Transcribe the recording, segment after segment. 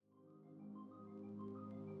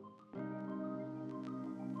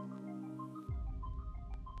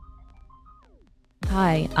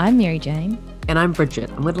Hi, I'm Mary Jane. And I'm Bridget,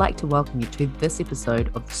 and we'd like to welcome you to this episode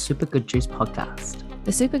of the Super Good Juice podcast.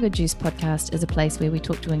 The Super Good Juice podcast is a place where we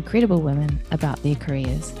talk to incredible women about their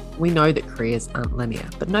careers. We know that careers aren't linear,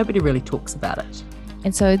 but nobody really talks about it.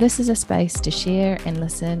 And so this is a space to share and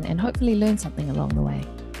listen and hopefully learn something along the way.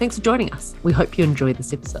 Thanks for joining us. We hope you enjoy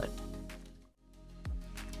this episode.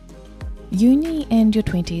 Uni and your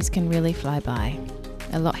 20s can really fly by.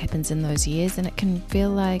 A lot happens in those years and it can feel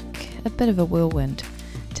like a bit of a whirlwind.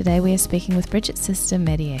 Today we are speaking with Bridget's sister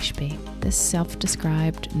Maddie Ashby. This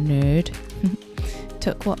self-described nerd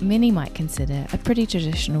took what many might consider a pretty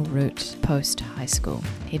traditional route post-high school,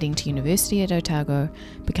 heading to university at Otago,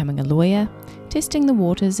 becoming a lawyer, testing the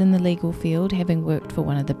waters in the legal field, having worked for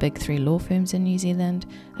one of the big three law firms in New Zealand,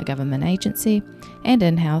 a government agency, and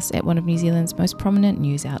in-house at one of New Zealand's most prominent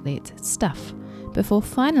news outlets, Stuff, before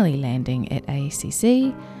finally landing at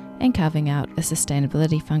ACC and carving out a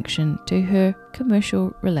sustainability function to her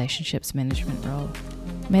commercial relationships management role.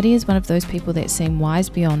 Maddie is one of those people that seem wise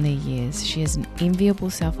beyond their years. She has an enviable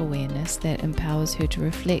self-awareness that empowers her to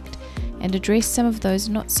reflect and address some of those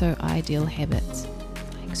not so ideal habits,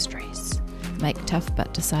 like stress, make tough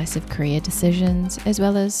but decisive career decisions, as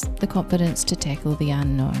well as the confidence to tackle the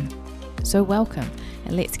unknown. So welcome,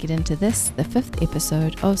 and let's get into this, the 5th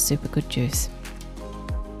episode of Super Good Juice.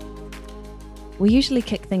 We usually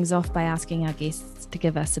kick things off by asking our guests to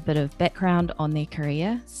give us a bit of background on their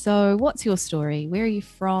career. So what's your story? Where are you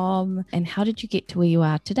from? And how did you get to where you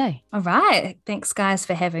are today? All right. Thanks, guys,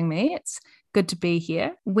 for having me. It's good to be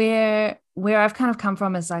here. Where I've kind of come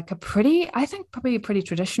from is like probably a pretty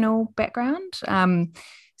traditional background.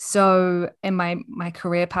 So in my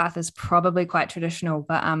career path is probably quite traditional,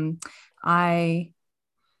 but I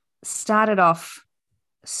started off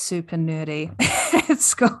super nerdy at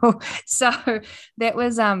school. So that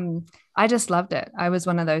was I just loved it. I was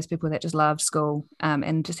one of those people that just loved school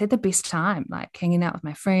and just had the best time, like hanging out with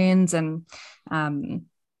my friends and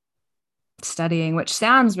studying, which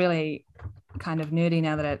sounds really kind of nerdy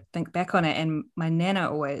now that I think back on it. And my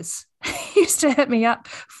nana always used to hit me up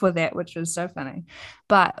for that, which was so funny.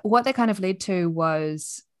 But what that kind of led to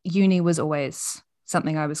was uni was always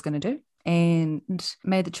something I was going to do, and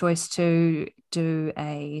made the choice to do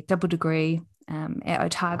a double degree at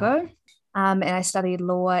Otago. And I studied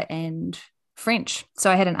law and French. So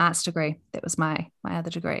I had an arts degree. That was my other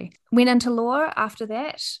degree. Went into law after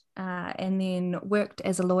that and then worked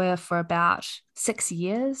as a lawyer for about 6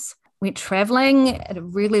 years. Went traveling at a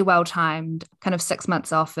really well-timed, kind of 6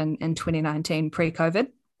 months off in 2019, pre-COVID.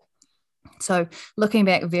 So looking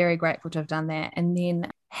back, very grateful to have done that. And then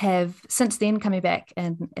have since then coming back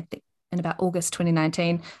in about August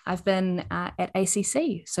 2019, I've been at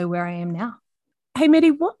ACC, so where I am now. Hey,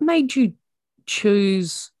 Maddie, what made you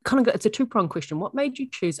choose, it's a two-pronged question. What made you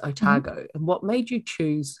choose Otago and what made you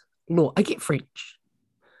choose law? I get French,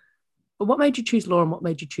 but what made you choose law and what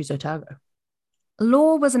made you choose Otago?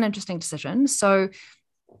 Law was an interesting decision. So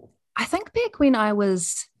I think back when I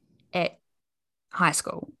was at high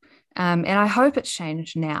school, and I hope it's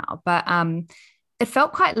changed now, but it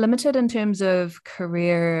felt quite limited in terms of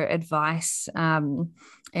career advice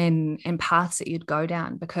and paths that you'd go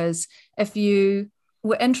down, because if you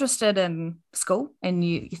were interested in school and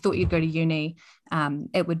you thought you'd go to uni,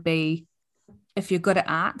 it would be, if you're good at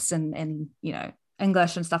arts and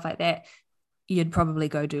English and stuff like that, you'd probably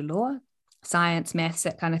go do law, science, maths,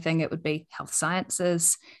 that kind of thing. It would be health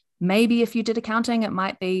sciences. Maybe if you did accounting, it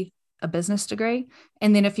might be a business degree.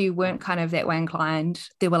 And then if you weren't kind of that way inclined,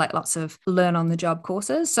 there were like lots of learn on the job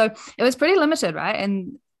courses. So it was pretty limited, right?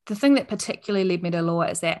 And the thing that particularly led me to law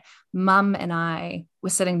is that Mum and I were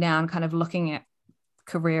sitting down kind of looking at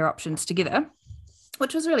career options together,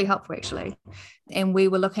 which was really helpful actually. And we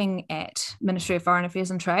were looking at Ministry of Foreign Affairs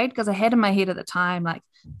and Trade, because I had in my head at the time, like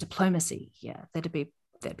diplomacy. Yeah, that'd be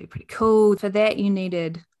pretty cool. For that, you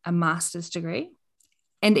needed a master's degree.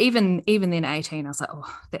 And even then at 18, I was like,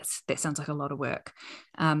 oh, that sounds like a lot of work.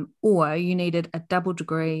 Or you needed a double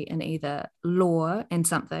degree in either law and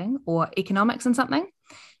something or economics and something.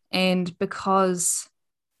 And because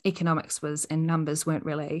economics and numbers weren't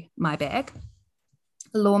really my bag,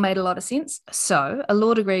 law made a lot of sense. So a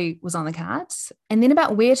law degree was on the cards. And then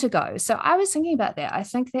about where to go. So I was thinking about that. I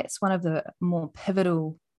think that's one of the more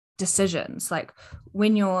pivotal decisions. Like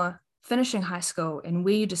when you're finishing high school and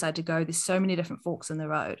where you decide to go, there's so many different forks in the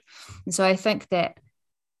road. And so I think that,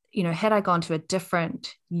 had I gone to a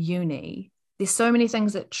different uni, there's so many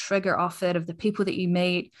things that trigger off it, of the people that you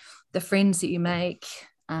meet, the friends that you make,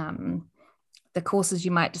 the courses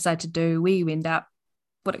you might decide to do, where you end up,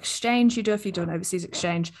 what exchange you do if you do an overseas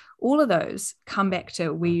exchange. All of those come back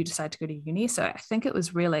to where you decide to go to uni. So I think it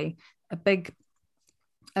was really a big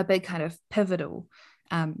a big kind of pivotal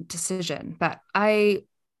decision. But I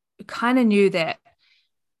kind of knew that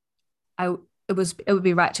it would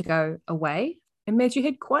be right to go away. And Mads, you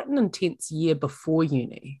had quite an intense year before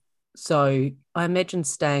uni. So I imagine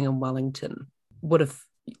staying in Wellington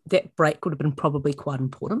that break would have been probably quite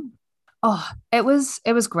important. Oh, it was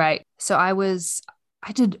great. So I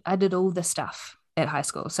did all the stuff at high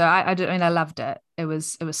school. So I loved it. It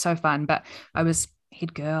was so fun. But I was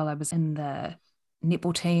head girl. I was in the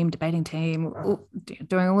netball team, debating team,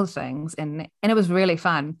 doing all the things, and it was really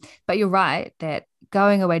fun. But you're right that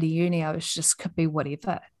going away to uni, I was just could be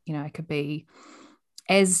whatever. I could be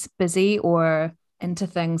as busy or into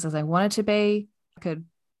things as I wanted to be. I could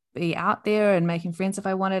be out there and making friends if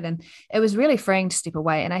I wanted, and it was really freeing to step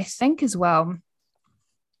away. And I think as well,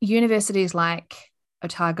 universities like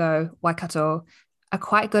Otago, Waikato are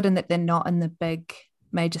quite good in that they're not in the big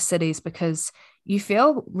major cities, because you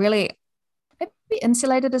feel really, maybe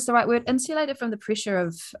insulated is the right word, insulated from the pressure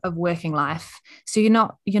of working life. So you're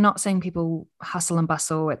not seeing people hustle and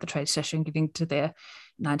bustle at the trade station getting to their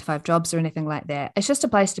 9-to-5 jobs or anything like that. It's just a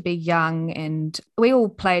place to be young, and we all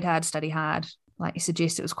played hard, study hard. Like you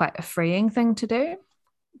suggest, it was quite a freeing thing to do.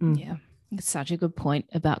 Yeah, it's such a good point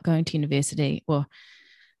about going to university or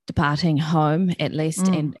departing home at least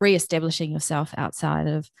and re-establishing yourself outside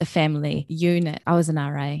of the family unit. I was an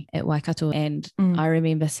RA at Waikato, and I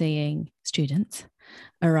remember seeing students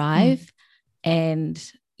arrive and,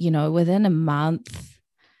 within a month,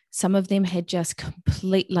 some of them had just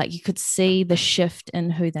you could see the shift in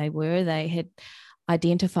who they were. They had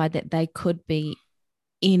identified that they could be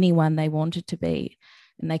anyone they wanted to be,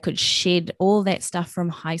 and they could shed all that stuff from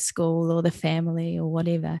high school or the family or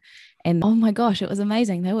whatever. And oh my gosh, it was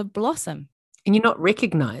amazing. They would blossom. And you're not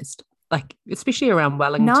recognised, especially around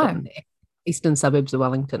Wellington, eastern suburbs of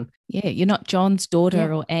Wellington. Yeah, you're not John's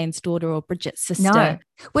daughter or Anne's daughter or Bridget's sister. No,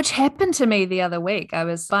 which happened to me the other week. I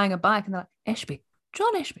was buying a bike and they're like, Ashby,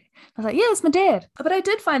 John Ashby. I was like, yeah, it's my dad. But I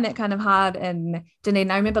did find that kind of hard in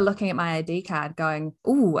Dunedin. I remember looking at my ID card going,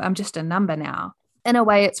 ooh, I'm just a number now. In a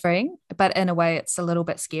way, it's freeing, but in a way, it's a little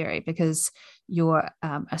bit scary because you're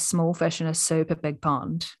a small fish in a super big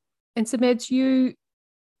pond. And so, Mads,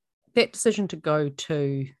 that decision to go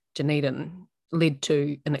to Dunedin led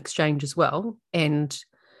to an exchange as well. And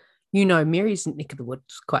Mary's neck of the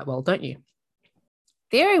woods quite well, don't you?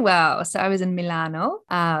 Very well. So I was in Milano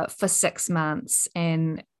for 6 months,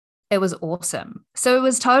 and it was awesome. So it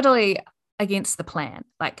was totally against the plan.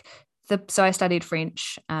 So I studied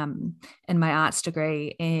French in my arts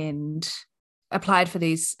degree and applied for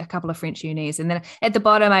a couple of French unis. And then at the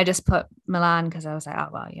bottom, I just put Milan because I was like, oh,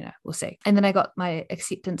 well, we'll see. And then I got my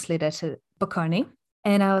acceptance letter to Bocconi.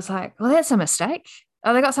 And I was like, well, that's a mistake.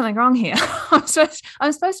 Oh, they got something wrong here. I'm supposed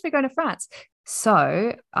to be going to France.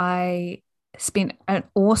 So I spent an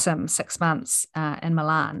awesome 6 months in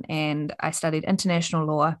Milan, and I studied international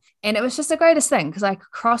law. And it was just the greatest thing because I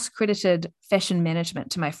cross-credited fashion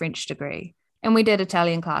management to my French degree. And we did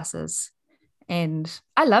Italian classes. And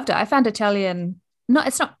I loved it. I found Italian,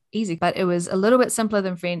 it's not easy, but it was a little bit simpler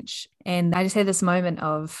than French. And I just had this moment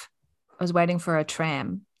of, I was waiting for a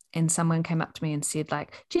tram and someone came up to me and said,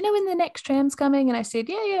 do you know when the next tram's coming? And I said,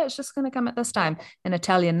 yeah, it's just going to come at this time in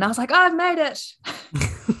Italian. And I was like, oh, I've made it.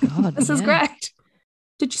 God, this is great.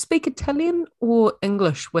 Did you speak Italian or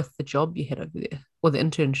English with the job you had over there or the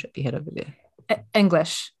internship you had over there?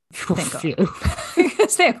 English. Thank God.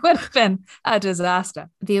 Because that would have been a disaster.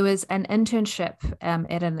 There was an internship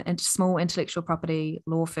at a small intellectual property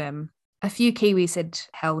law firm. A few Kiwis had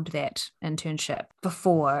held that internship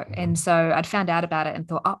before. And so I'd found out about it and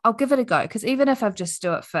thought, I'll give it a go. Because even if I've just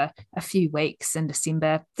do it for a few weeks in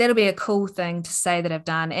December, that'll be a cool thing to say that I've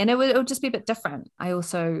done. And it would just be a bit different. I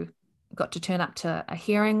also got to turn up to a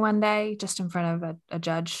hearing one day just in front of a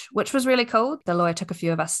judge, which was really cool. The lawyer took a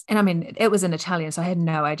few of us. And I mean, it was in Italian, so I had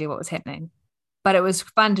no idea what was happening. But it was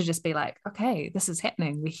fun to just be like, okay, this is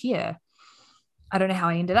happening. We're here. I don't know how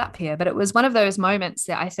I ended up here, but it was one of those moments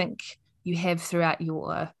that I think you have throughout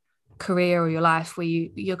your career or your life where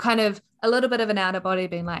you're kind of a little bit of an out of body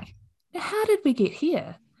being like, how did we get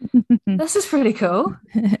here? This is pretty cool.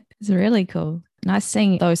 It's really cool. Nice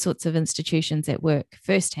seeing those sorts of institutions at work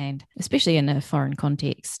firsthand, especially in a foreign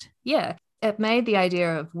context. Yeah, it made the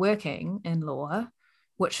idea of working in law,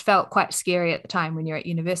 which felt quite scary at the time when you're at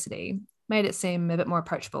university, made it seem a bit more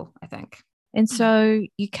approachable, I think. And so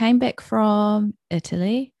you came back from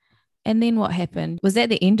Italy, and then what happened? Was that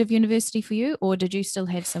the end of university for you, or did you still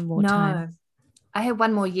have some more time? No, I had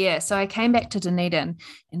one more year. So I came back to Dunedin.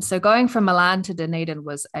 And so going from Milan to Dunedin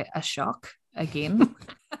was a shock again.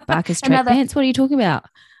 Barker's track pants? What are you talking about?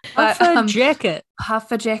 Puffer jacket.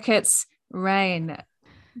 Puffer jackets, rain.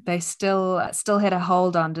 They still had a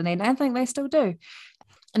hold on Dunedin. I think they still do.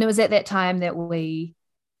 And it was at that time that we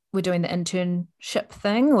were doing the internship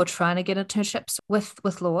thing, or trying to get internships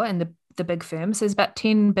with law and the big firms. So there's about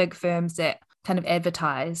 10 big firms that kind of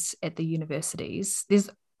advertise at the universities. There's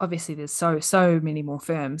so many more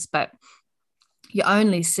firms, but you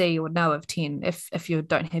only see or know of 10 if you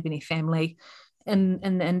don't have any family in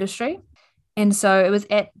the industry. And so it was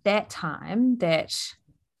at that time that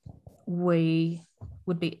we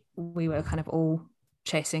were kind of all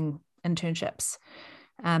chasing internships.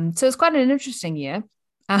 So it was quite an interesting year.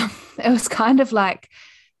 It was kind of like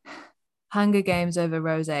Hunger Games over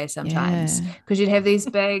rosé sometimes, because you'd have these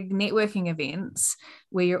big networking events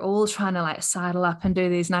where you're all trying to like sidle up and do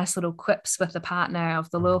these nice little quips with the partner of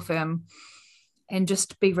the law firm and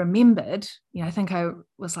just be remembered. You know, I think I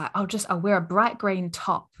was like, I'll wear a bright green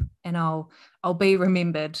top and I'll be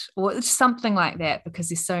remembered, or it's something like that, because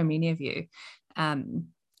there's so many of you.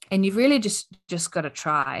 And you've really just got to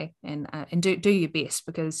try and do your best,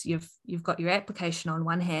 because you've got your application on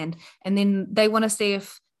one hand, and then they want to see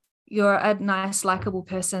if you're a nice, likable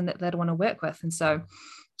person that they'd want to work with. And so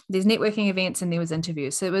there's networking events and there was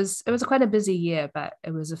interviews. So it was quite a busy year, but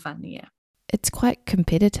it was a fun year. It's quite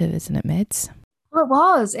competitive, isn't it, Mads? Well, it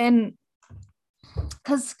was, and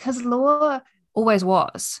because law always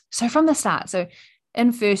was. So from the start, so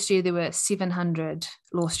in first year, there were 700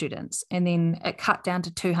 law students, and then it cut down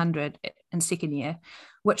to 200 in second year,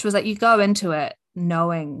 which was like you go into it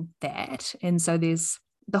knowing that. And so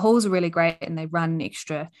the halls are really great, and they run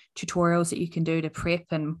extra tutorials that you can do to prep.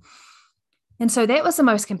 And so that was the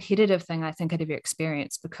most competitive thing I think I'd ever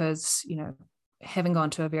experienced, because, you know, having gone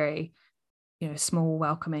to a very, you know, small,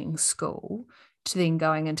 welcoming school, to then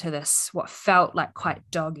going into this, what felt like quite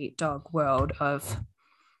dog eat dog world of,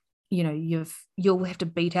 you know, you'll have to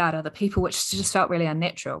beat out other people, which just felt really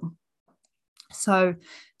unnatural. So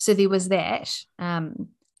there was that. And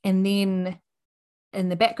then in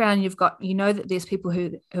the background, you've got, you know, that there's people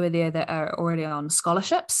who are there that are already on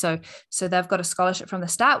scholarships. So they've got a scholarship from the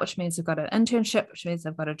start, which means they've got an internship, which means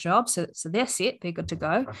they've got a job. So they're set, they're good to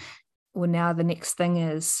go. Well, now the next thing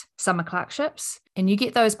is summer clerkships, and you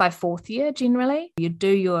get those by fourth year generally. You do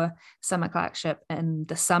your summer clerkship in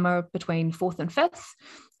the summer between fourth and fifth,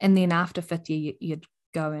 and then after fifth year, you'd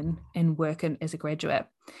go in and work as a graduate.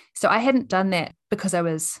 So I hadn't done that because I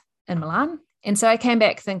was in Milan. And so I came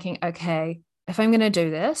back thinking, okay, if I'm going to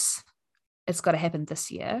do this, it's got to happen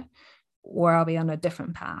this year, or I'll be on a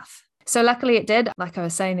different path. So luckily it did. Like I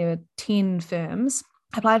was saying, there were 10 firms.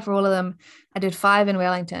 I applied for all of them. I did 5 in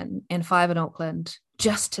Wellington and 5 in Auckland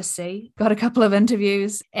just to see. Got a couple of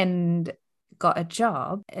interviews and got a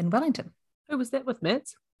job in Wellington. Who was that with,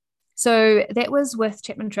 Mads? So that was with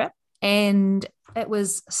Chapman Tripp, and it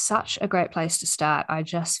was such a great place to start. I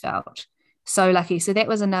just felt so lucky. So that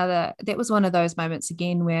was one of those moments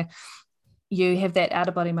again where you have that out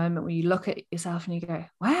of body moment where you look at yourself and you go,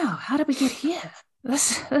 wow, how did we get here?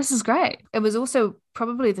 This is great. It was also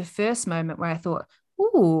probably the first moment where I thought,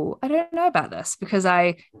 ooh, I don't know about this, because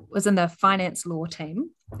I was in the finance law team.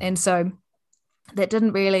 And so that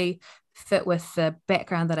didn't really fit with the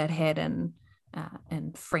background that I'd had in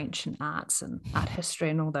French and arts and art history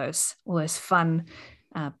and all those fun,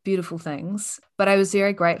 beautiful things. But I was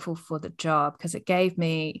very grateful for the job, because it gave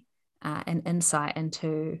me an insight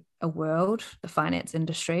into a world, the finance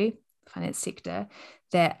industry, finance sector,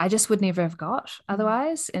 that I just would never have got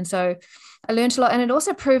otherwise. And so I learned a lot, and it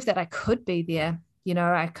also proved that I could be there. You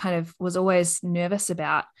know, I kind of was always nervous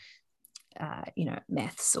about, you know,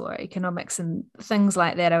 maths or economics and things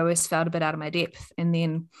like that. I always felt a bit out of my depth. And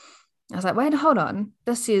then I was like, wait, hold on.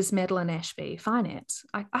 This is Madeline Ashby, finance.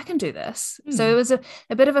 I can do this. So it was a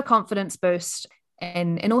bit of a confidence boost,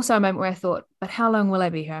 and also a moment where I thought, but how long will I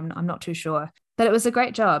be here? I'm not too sure. But it was a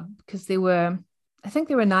great job, because I think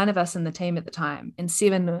there were 9 of us in the team at the time, and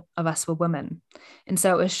 7 of us were women. And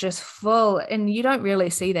so it was just full, and you don't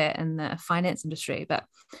really see that in the finance industry, but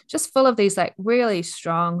just full of these like really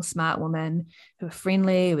strong, smart women who were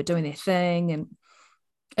friendly, who were doing their thing. And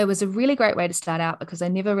it was a really great way to start out, because I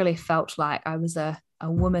never really felt like I was a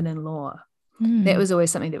woman in law. That was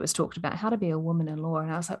always something that was talked about, how to be a woman in law.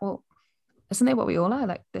 And I was like, well, isn't that what we all are?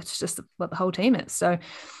 Like, that's just what the whole team is. So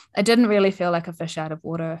I didn't really feel like a fish out of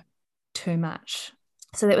water too much.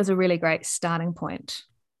 So that was a really great starting point.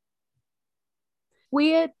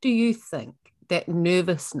 Where do you think that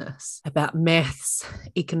nervousness about maths,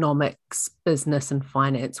 economics, business and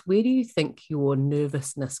finance, where do you think your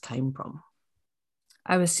nervousness came from?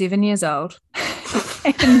 I was 7 years old.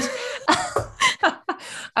 And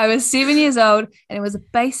I was 7 years old, and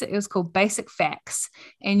it was called Basic Facts.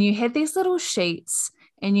 And you had these little sheets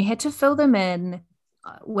and you had to fill them in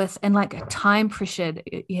and like a time pressured,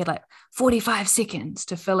 you had like 45 seconds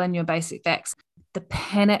to fill in your basic facts. The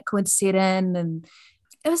panic would set in, and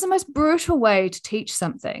it was the most brutal way to teach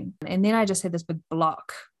something. And then I just had this big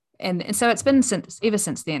block. And so it's been ever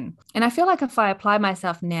since then. And I feel like if I apply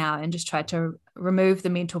myself now and just try to remove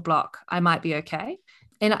the mental block, I might be okay.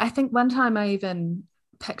 And I think one time I even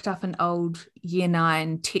picked up an old year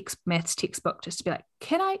 9 maths textbook just to be like,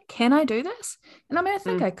 can I do this? And I mean, I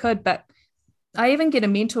think I could, but I even get a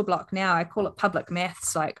mental block now. I call it public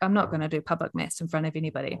maths. Like, I'm not going to do public maths in front of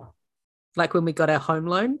anybody. Like when we got our home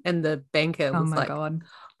loan and the banker was like, God.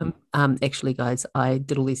 Actually, guys, I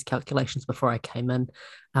did all these calculations before I came in,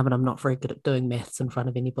 and I'm not very good at doing maths in front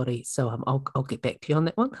of anybody. So I'll get back to you on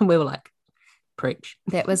that one. And we were like, preach.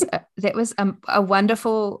 That was a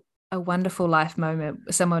wonderful life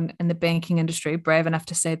moment. Someone in the banking industry brave enough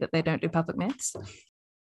to say that they don't do public maths.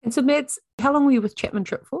 And so, Mads, how long were you with Chapman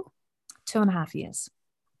Tripp for? 2.5 years.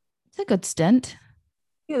 It's a good stint.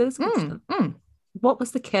 Yeah, that was a good stint. What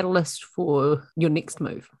was the catalyst for your next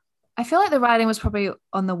move? I feel like the writing was probably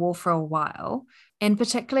on the wall for a while, and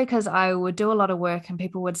particularly because I would do a lot of work and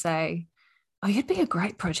people would say, oh, you'd be a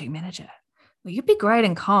great project manager. Well, you'd be great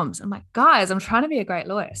in comms. I'm like, guys, I'm trying to be a great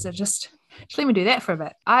lawyer. So just let me do that for a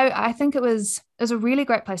bit. I think it was a really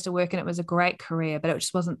great place to work and it was a great career, but it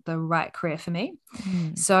just wasn't the right career for me.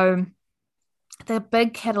 So the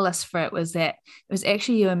big catalyst for it was that it was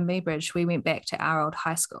actually you and me, Bridge. We went back to our old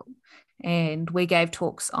high school and we gave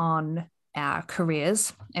talks on our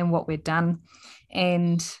careers and what we'd done.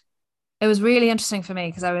 And it was really interesting for me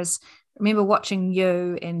because I remember watching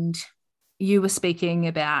you, and you were speaking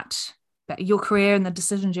about your career and the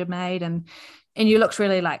decisions you've made, and you looked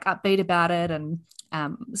really like upbeat about it, and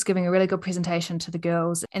was giving a really good presentation to the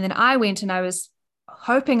girls. And then I went and I was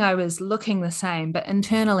hoping I was looking the same, but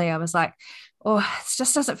internally I was like, oh, it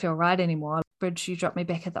just doesn't feel right anymore. Bridge, you dropped me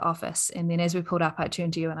back at the office. And then as we pulled up, I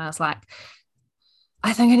turned to you and I was like,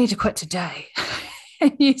 I think I need to quit today.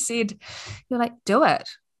 And you said, you're like, do it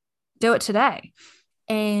today.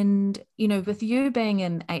 And, with you being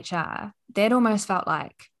in HR, that almost felt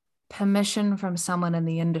like permission from someone in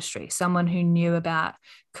the industry, someone who knew about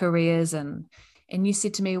careers. And you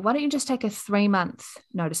said to me, why don't you just take a 3-month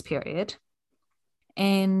notice period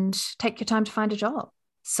and take your time to find a job?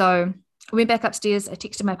 So I went back upstairs. I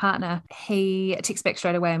texted my partner. He texted back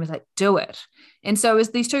straight away and was like, do it. And so it was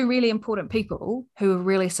these two really important people who were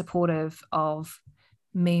really supportive of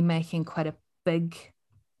me making quite a big,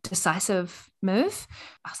 decisive move.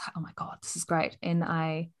 I was like, oh my God, this is great. And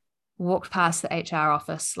I walked past the HR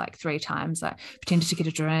office like 3 times. I pretended to get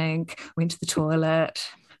a drink, went to the toilet.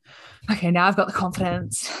 Okay, now I've got the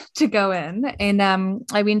confidence to go in. And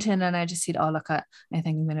I went in and I just said, oh, look, I think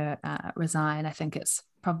I'm going to resign. I think it's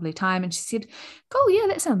probably time. And she said, cool, yeah,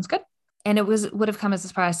 that sounds good. And it would have come as a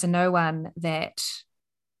surprise to no one that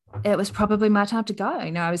it was probably my time to go.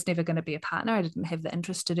 I was never going to be a partner. I didn't have the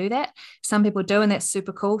interest to do that. Some people do, and that's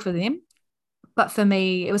super cool for them. But for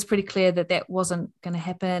me, it was pretty clear that that wasn't going to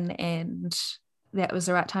happen, and that was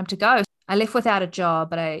the right time to go. I left without a job,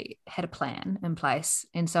 but I had a plan in place.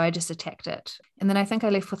 And so I just attacked it. And then I think I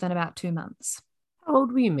left within about 2 months. How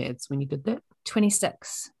old were you, Mads, when you did that?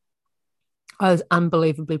 26. I was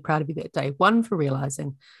unbelievably proud of you that day. 1, for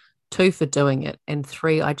realizing, 2, for doing it, and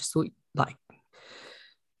 3, I just thought, like,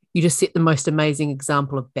 you just set the most amazing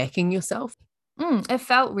example of backing yourself. It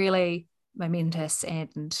felt really momentous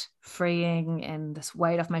and freeing, and this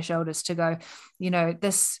weight off my shoulders to go,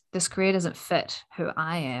 this career doesn't fit who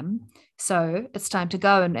I am. So it's time to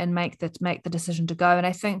go and make the decision to go. And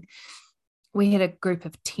I think we had a group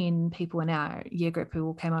of 10 people in our year group who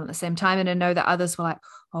all came on at the same time, and I know that others were like,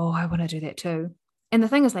 oh, I want to do that too. And the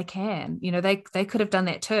thing is, they can, they could have done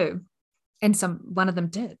that too. And one of them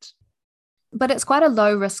did. But it's quite a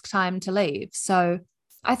low risk time to leave. So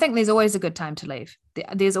I think there's always a good time to leave.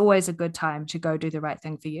 There's always a good time to go do the right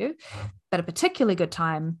thing for you. But a particularly good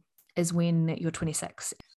time is when you're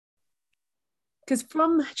 26. Because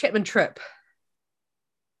from Chapman Tripp,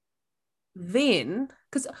 then,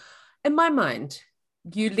 because in my mind,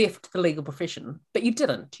 you left the legal profession, but you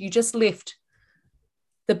didn't. You just left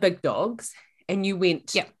the big dogs and you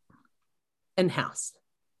went in-house.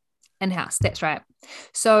 In-house, that's right.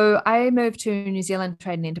 So I moved to New Zealand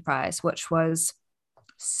Trade and Enterprise, which was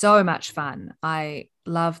so much fun. I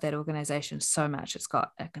love that organization so much. It's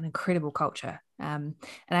got an incredible culture. And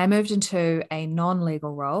I moved into a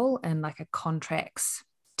non-legal role in like a contracts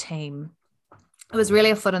team. It was really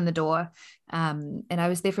a foot in the door. And I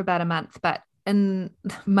was there for about a month. But in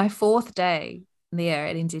my 4th day there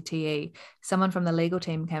at NZTE, someone from the legal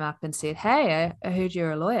team came up and said, hey, I heard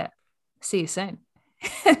you're a lawyer. See you soon.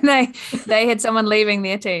 and they had someone leaving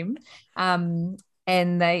their team. And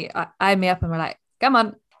they eyed me up and were like, come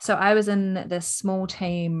on. So I was in this small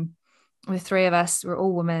team with three of us. We're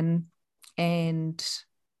all women. And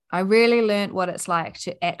I really learned what it's like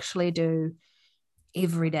to actually do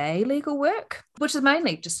everyday legal work, which is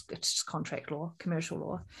mainly it's just contract law, commercial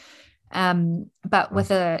law, but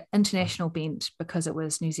with an international bent because it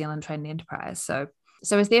was New Zealand Trade and Enterprise. So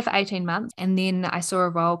I was there for 18 months, and then I saw a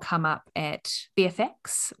role come up at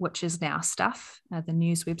BFX, which is now Stuff, the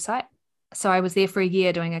news website. So I was there for a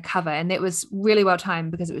year doing a cover, and that was really well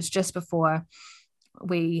timed because it was just before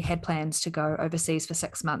we had plans to go overseas for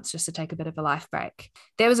 6 months just to take a bit of a life break.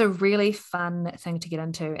 That was a really fun thing to get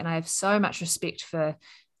into, and I have so much respect for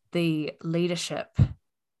the leadership.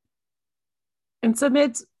 And so,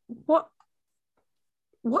 Mads,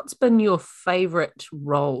 what's been your favourite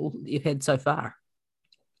role that you've had so far?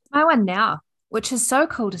 My one now, which is so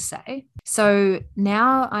cool to say. So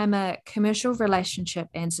now I'm a commercial relationship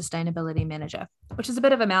and sustainability manager, which is a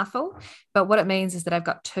bit of a mouthful, but what it means is that I've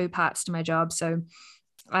got two parts to my job. So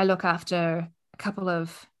I look after a couple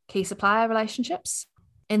of key supplier relationships,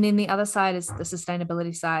 and then the other side is the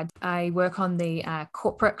sustainability side. I work on the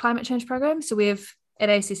corporate climate change program. So at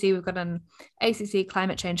ACC, we've got an ACC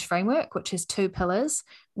climate change framework, which has two pillars.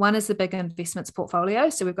 One is the big investments portfolio.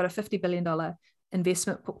 So we've got a $50 billion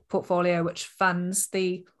investment portfolio, which funds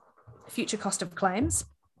the future cost of claims.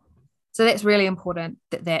 So that's really important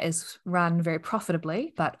that is run very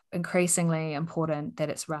profitably, but increasingly important that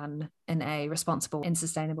it's run in a responsible and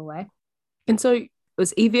sustainable way. And so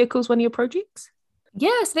was e-vehicles one of your projects?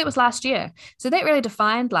 Yes, that was last year. So that really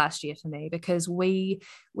defined last year for me, because we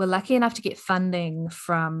were lucky enough to get funding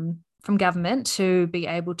from government to be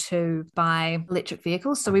able to buy electric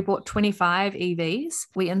vehicles. So we bought 25 EVs.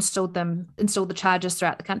 We installed the chargers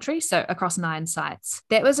throughout the country, so across 9 sites.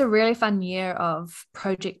 That was a really fun year of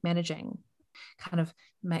project managing. Kind of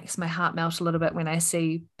makes my heart melt a little bit when I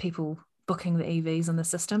see people booking the EVs in the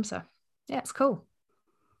system. So yeah, it's cool.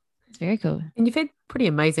 It's very cool. And you've had pretty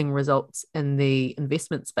amazing results in the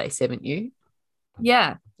investment space, haven't you?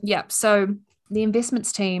 Yeah. So the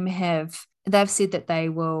investments team they've said that they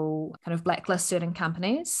will kind of blacklist certain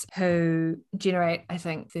companies who generate, I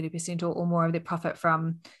think, 30% or more of their profit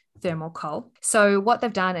from thermal coal. So what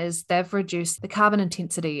they've done is they've reduced the carbon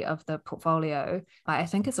intensity of the portfolio by, I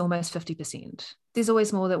think it's almost 50%. There's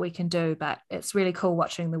always more that we can do, but it's really cool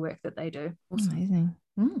watching the work that they do. Amazing.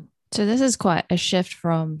 So this is quite a shift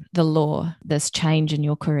from the law, this change in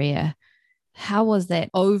your career. How was that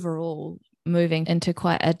overall, moving into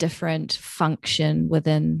quite a different function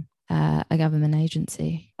within a government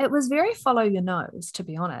agency? It was very follow your nose, to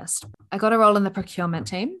be honest. I got a role in the procurement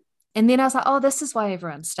team. And then I was like, oh, this is why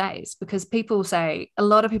everyone stays, because people say, a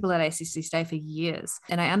lot of people at ACC stay for years.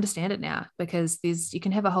 And I understand it now, because you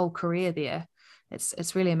can have a whole career there.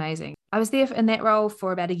 It's really amazing. I was there in that role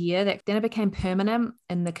for about a year. Then I became permanent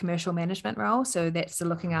in the commercial management role. So that's the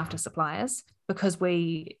looking after suppliers. Because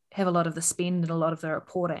we have a lot of the spend and a lot of the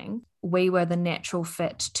reporting, we were the natural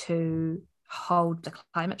fit to hold the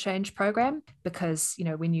climate change program, because,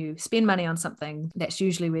 when you spend money on something, that's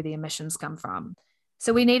usually where the emissions come from.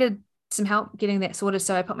 So we needed some help getting that sorted.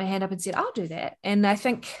 So I put my hand up and said, I'll do that. And I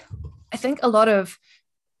think a lot of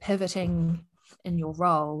pivoting in your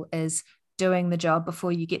role is doing the job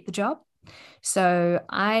before you get the job. So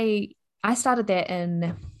I started that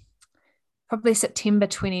in probably September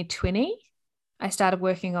 2020. I started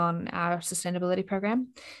working on our sustainability program,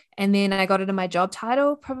 and then I got it in my job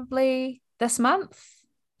title probably this month.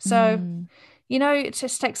 So, it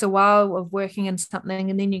just takes a while of working in something,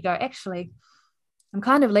 and then you go, actually, I'm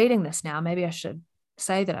kind of leading this now. Maybe I should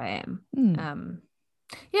say that I am.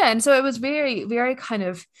 And so it was very, very kind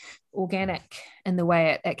of organic in the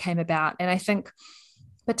way it came about. And I think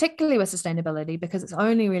particularly with sustainability, because it's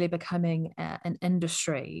only really becoming an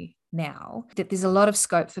industry now, that there's a lot of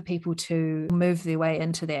scope for people to move their way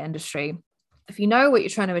into their industry. If you know what you're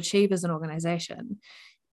trying to achieve as an organization,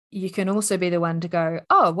 you can also be the one to go,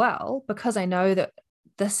 oh, well, because I know that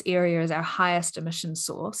this area is our highest emission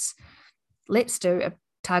source, let's do a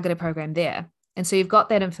targeted program there. And so you've got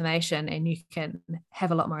that information and you can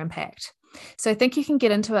have a lot more impact. So I think you can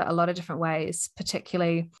get into it a lot of different ways,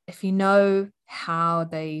 particularly if you know how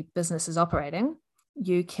the business is operating,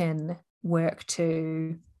 you can work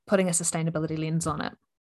to putting a sustainability lens on it.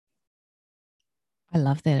 I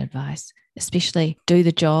love that advice, especially do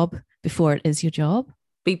the job before it is your job.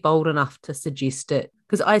 Be bold enough to suggest it.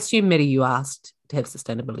 Because I assume, Maddie, you asked to have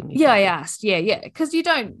sustainability in your Yeah, I company? asked. Yeah. Because you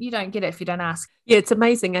don't get it if you don't ask. Yeah, it's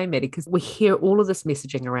amazing, Maddie, because we hear all of this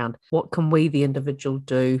messaging around what can we, the individual,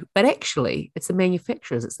 do. But actually, it's the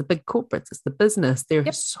manufacturers, it's the big corporates, it's the business. There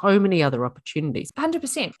are so many other opportunities.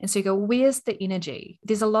 100%. And so you go, where's the energy?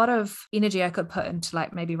 There's a lot of energy I could put into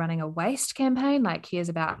like maybe running a waste campaign, like here's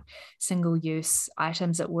about single-use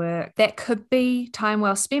items at work. That could be time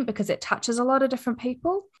well spent because it touches a lot of different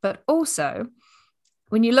people. But also,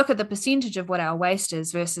 when you look at the percentage of what our waste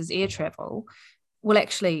is versus air travel, well,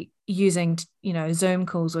 actually using, Zoom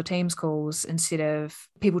calls or Teams calls instead of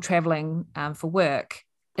people traveling for work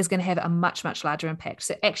is going to have a much, much larger impact.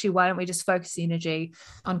 So actually, why don't we just focus the energy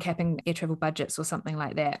on capping air travel budgets or something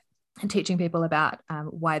like that and teaching people about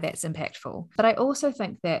why that's impactful. But I also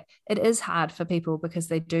think that it is hard for people because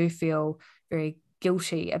they do feel very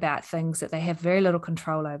guilty about things that they have very little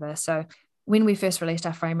control over. So when we first released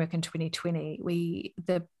our framework in 2020,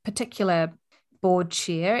 the particular board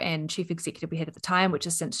chair and chief executive we had at the time, which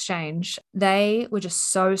has since changed, they were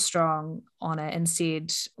just so strong on it and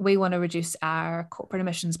said, we want to reduce our corporate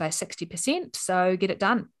emissions by 60%, so get it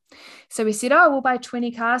done. So we said, we'll buy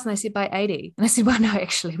 20 cars. And they said, buy 80. And I said, well, no,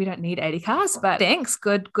 actually, we don't need 80 cars, but thanks,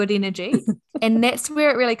 good energy. And that's where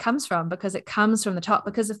it really comes from, because it comes from the top.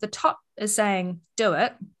 Because if the top is saying, do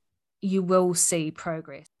it, you will see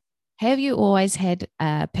progress. Have you always had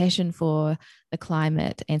a passion for the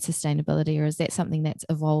climate and sustainability, or is that something that's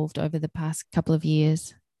evolved over the past couple of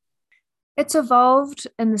years? It's evolved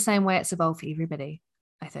in the same way it's evolved for everybody,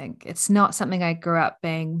 I think. It's not something I grew up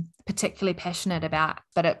being particularly passionate about,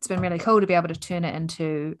 but it's been really cool to be able to turn it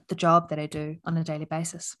into the job that I do on a daily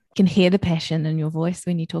basis. You can hear the passion in your voice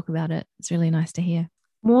when you talk about it. It's really nice to hear.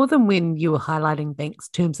 More than when you were highlighting banks'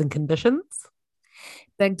 terms and conditions?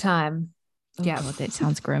 Big time. Oh, yeah. God, that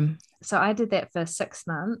sounds grim. So I did that for 6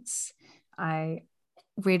 months. I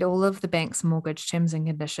read all of the bank's mortgage terms and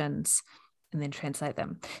conditions and then translate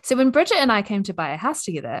them. So when Bridget and I came to buy a house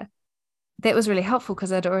together, that was really helpful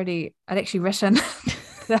because I'd actually written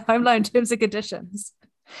the home loan terms and conditions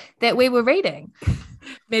that we were reading.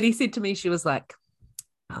 Maddie said to me, she was like,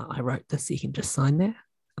 I wrote this, you can just sign that.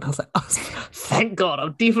 And I was like, thank God, I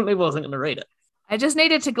definitely wasn't going to read it. I just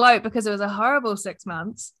needed to gloat because it was a horrible 6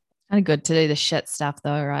 months. Kind of good to do the shit stuff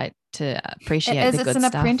though, right? To appreciate the good stuff. It's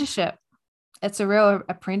an apprenticeship. It's a real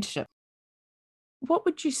apprenticeship. What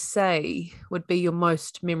would you say would be your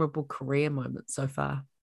most memorable career moment so far?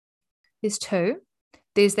 There's 2.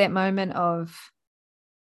 There's that moment of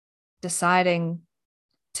deciding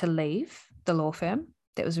to leave the law firm.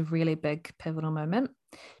 That was a really big pivotal moment,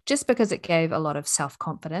 just because it gave a lot of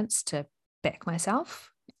self-confidence to back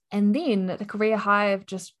myself. And then the career high of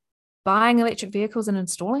just buying electric vehicles and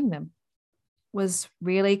installing them was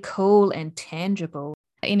really cool and tangible.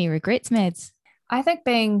 Any regrets, Mads? I think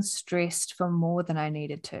being stressed for more than I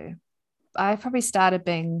needed to. I probably started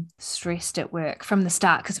being stressed at work from the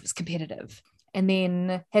start because it was competitive, and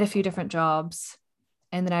then had a few different jobs.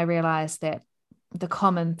 And then I realized that the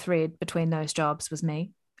common thread between those jobs was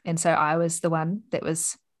me. And so I was the one that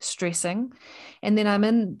was stressing. And then I'm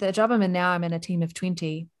in the job I'm in now, I'm in a team of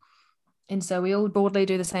 20. And so we all broadly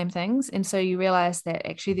do the same things. And so you realize that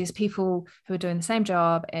actually there's people who are doing the same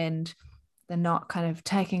job and they're not kind of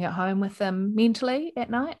taking it home with them mentally at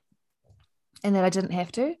night, and that I didn't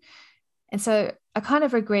have to. And so I kind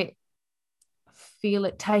of regret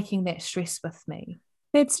taking that stress with me.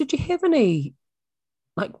 Mads, did you have any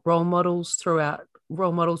role models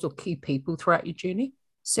or key people throughout your journey?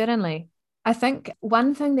 Certainly. I think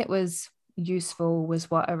one thing that was useful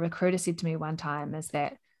was what a recruiter said to me one time, is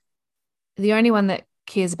that the only one that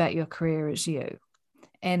cares about your career is you.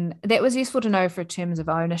 And that was useful to know for terms of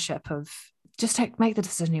ownership of just make the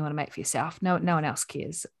decision you want to make for yourself. No one else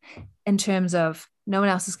cares. In terms of no one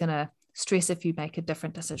else is going to stress if you make a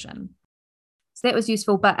different decision. So that was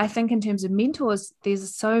useful. But I think in terms of mentors,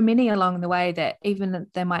 there's so many along the way that even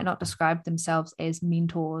they might not describe themselves as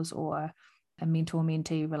mentors or a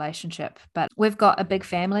mentor-mentee relationship. But we've got a big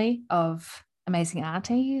family of amazing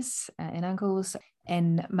aunties and uncles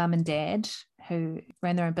and mum and dad who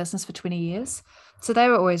ran their own business for 20 years. So they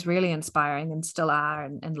were always really inspiring and still are,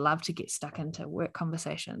 and love to get stuck into work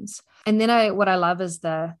conversations. And then what I love is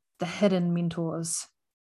the hidden mentors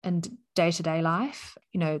in day-to-day life.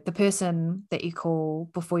 The person that you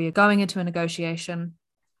call before you're going into a negotiation.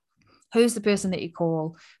 Who's the person that you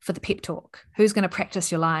call for the pep talk? Who's going to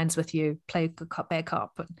practice your lines with you, play good cop, bad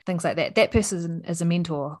cop, and things like that? That person is a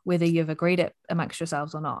mentor, whether you've agreed it amongst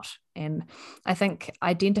yourselves or not. And I think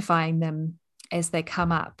identifying them as they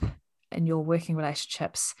come up in your working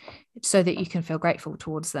relationships so that you can feel grateful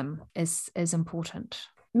towards them is important.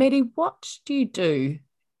 Maddie, what do you do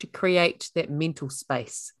to create that mental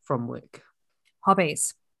space from work?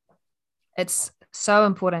 Hobbies. It's so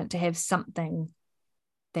important to have something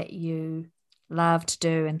that you love to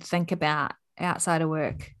do and think about outside of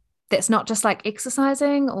work. That's not just like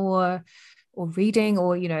exercising or reading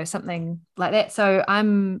or, you know, something like that. So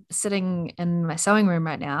I'm sitting in my sewing room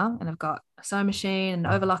right now, and I've got a sewing machine and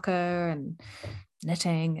overlocker and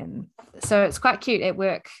knitting. And so it's quite cute. At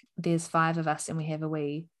work, there's 5 of us, and we have a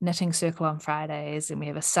wee knitting circle on Fridays, and we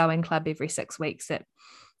have a sewing club every 6 weeks at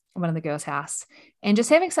one of the girls' house. And just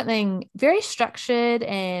having something very structured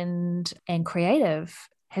and creative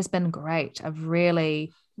has been great. I've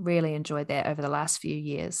really, really enjoyed that over the last few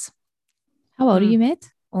years. How old are you, Matt?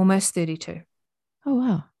 Almost 32. Oh,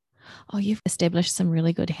 wow. Oh, you've established some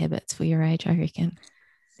really good habits for your age, I reckon.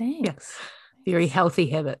 Thanks. Yes. Very healthy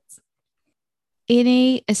habits.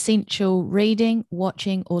 Any essential reading,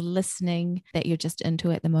 watching, or listening that you're just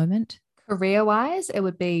into at the moment? Career-wise, it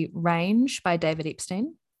would be Range by David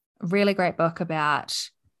Epstein. A really great book about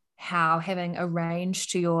how having a range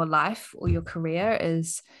to your life or your career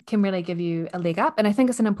can really give you a leg up. And I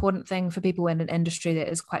think it's an important thing for people in an industry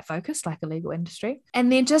that is quite focused, like a legal industry.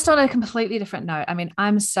 And then just on a completely different note, I mean,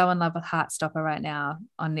 I'm so in love with Heartstopper right now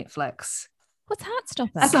on Netflix. What's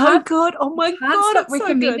Heartstopper? So good. Oh my God. Stop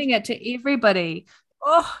recommending it to everybody.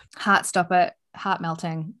 Oh, Heartstopper, heart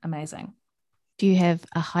melting, amazing. Do you have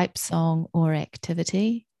a hype song or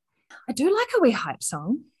activity? I do like a wee hype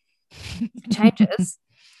song. Changes.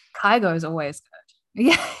 Kygo is always good.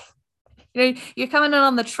 Yeah. You know, you're coming in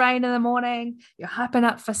on the train in the morning, you're hyping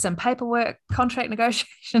up for some paperwork, contract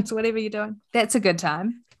negotiations, whatever you're doing. That's a good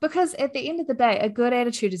time. Because at the end of the day, a good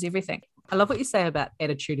attitude is everything. I love what you say about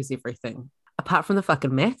attitude is everything, apart from the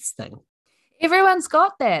fucking maths thing. Everyone's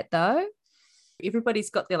got that though. Everybody's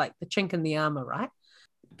got their, like, the chink in the armor, right?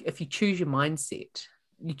 If you choose your mindset,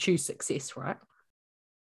 you choose success, right?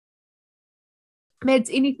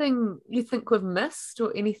 Mads, anything you think we've missed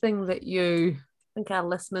or anything that you think our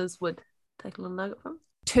listeners would take a little nugget from?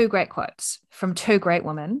 2 great quotes from 2 great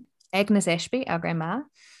women. Agnes Ashby, our grandma.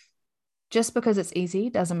 Just because it's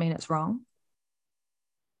easy doesn't mean it's wrong.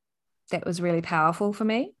 That was really powerful for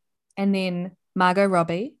me. And then Margot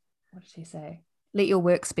Robbie, what did she say? Let your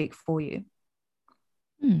work speak for you.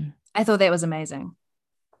 I thought that was amazing.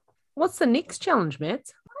 What's the next challenge,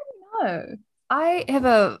 Mads? I don't know. I have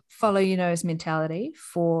a follow your nose mentality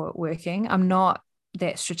for working. I'm not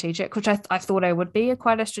that strategic, which I thought I would be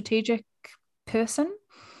quite a strategic person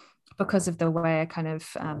because of the way I kind of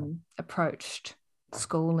approached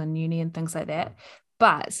school and uni and things like that.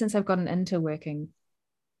 But since I've gotten into working,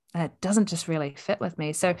 it doesn't just really fit with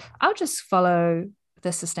me. So I'll just follow the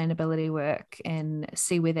sustainability work and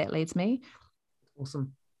see where that leads me.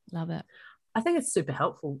 Awesome. Love it. I think it's super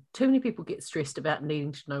helpful. Too many people get stressed about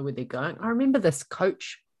needing to know where they're going. I remember this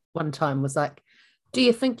coach one time was like, do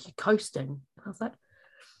you think you're coasting? And I was like,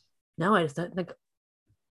 no, I just don't think,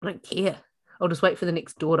 I don't care. I'll just wait for the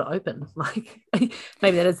next door to open. Like,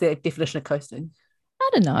 maybe that is the definition of coasting. I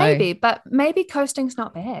don't know. Maybe, but maybe coasting's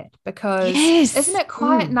not bad because isn't it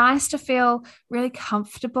quite nice to feel really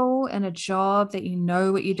comfortable in a job that you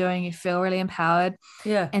know what you're doing, you feel really empowered.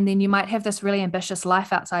 Yeah. And then you might have this really ambitious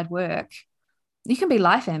life outside work. You can be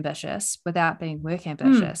life ambitious without being work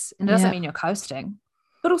ambitious. And it doesn't mean you're coasting.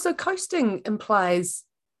 But also coasting implies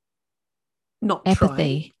not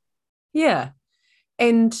apathy. Trying. Yeah.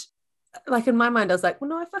 And like in my mind, I was like, well,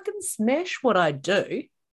 no, I fucking smash what I do.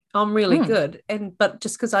 I'm really good. But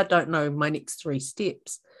just because I don't know my next 3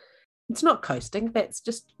 steps, it's not coasting. That's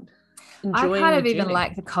just enjoying I kind of the even journey.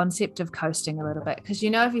 like the concept of coasting a little bit because, you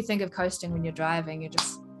know, if you think of coasting when you're driving,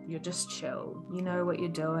 you're just chill. You know what you're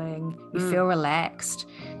doing. You feel relaxed.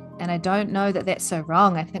 And I don't know that that's so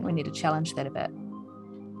wrong. I think we need to challenge that a bit.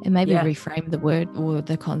 And maybe reframe the word or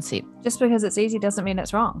the concept. Just because it's easy doesn't mean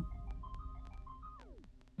it's wrong.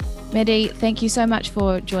 Maddie, thank you so much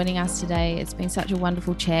for joining us today. It's been such a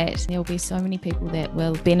wonderful chat. There will be so many people that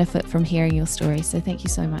will benefit from hearing your story. So thank you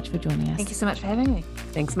so much for joining us. Thank you so much for having me.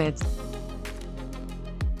 Thanks, Mads.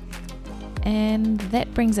 And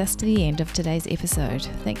that brings us to the end of today's episode.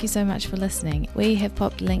 Thank you so much for listening. We have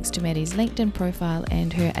popped links to Maddie's LinkedIn profile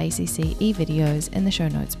and her ACC e-videos in the show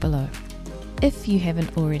notes below. If you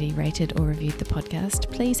haven't already rated or reviewed the podcast,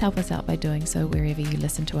 please help us out by doing so wherever you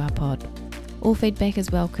listen to our pod. All feedback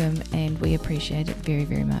is welcome and we appreciate it very,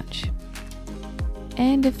 very much.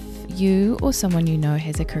 And if you or someone you know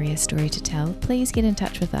has a career story to tell, please get in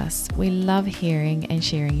touch with us. We love hearing and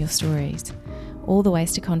sharing your stories. All the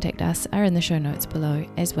ways to contact us are in the show notes below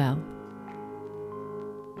as well.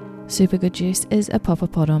 Super Good Juice is a Pop a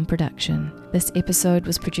Pod On production. This episode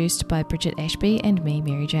was produced by Bridget Ashby and me,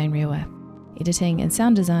 Mary Jane Rewa. Editing and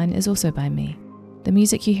sound design is also by me. The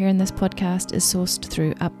music you hear in this podcast is sourced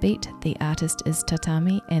through Upbeat, the artist is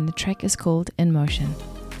Tatami, and the track is called In Motion.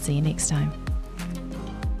 See you next time.